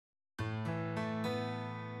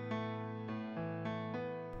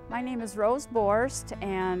My name is Rose Borst,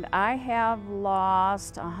 and I have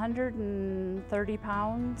lost 130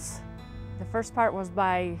 pounds. The first part was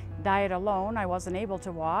by diet alone. I wasn't able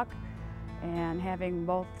to walk, and having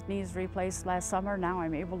both knees replaced last summer, now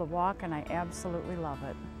I'm able to walk, and I absolutely love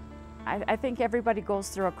it. I think everybody goes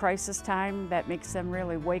through a crisis time that makes them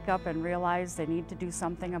really wake up and realize they need to do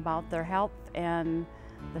something about their health and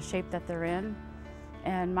the shape that they're in.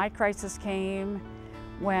 And my crisis came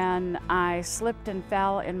when I slipped and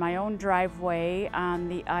fell in my own driveway on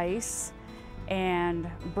the ice and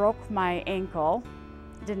broke my ankle.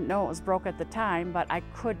 Didn't know it was broke at the time, but I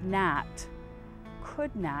could not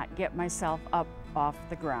get myself up off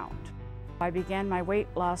the ground. I began my weight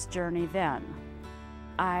loss journey then.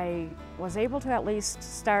 I was able to at least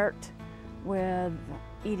start with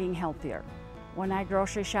eating healthier. When I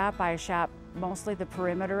grocery shop, I shop mostly the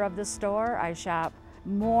perimeter of the store. I shop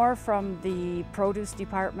more from the produce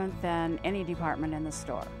department than any department in the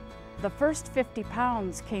store. The first 50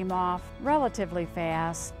 pounds came off relatively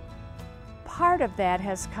fast. Part of that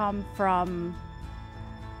has come from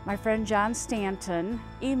my friend John Stanton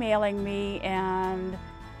emailing me and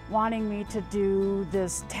wanting me to do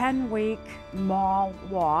this 10-week mall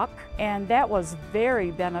walk, and that was very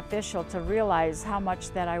beneficial to realize how much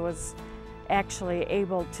that I was actually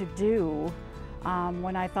able to do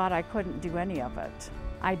when I thought I couldn't do any of it.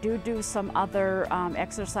 I do some other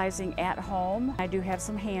exercising at home. I do have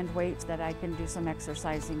some hand weights that I can do some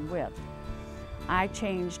exercising with. I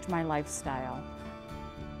changed my lifestyle.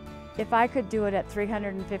 If I could do it at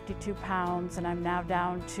 352 pounds and I'm now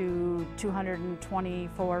down to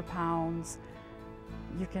 224 pounds,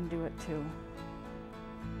 you can do it too.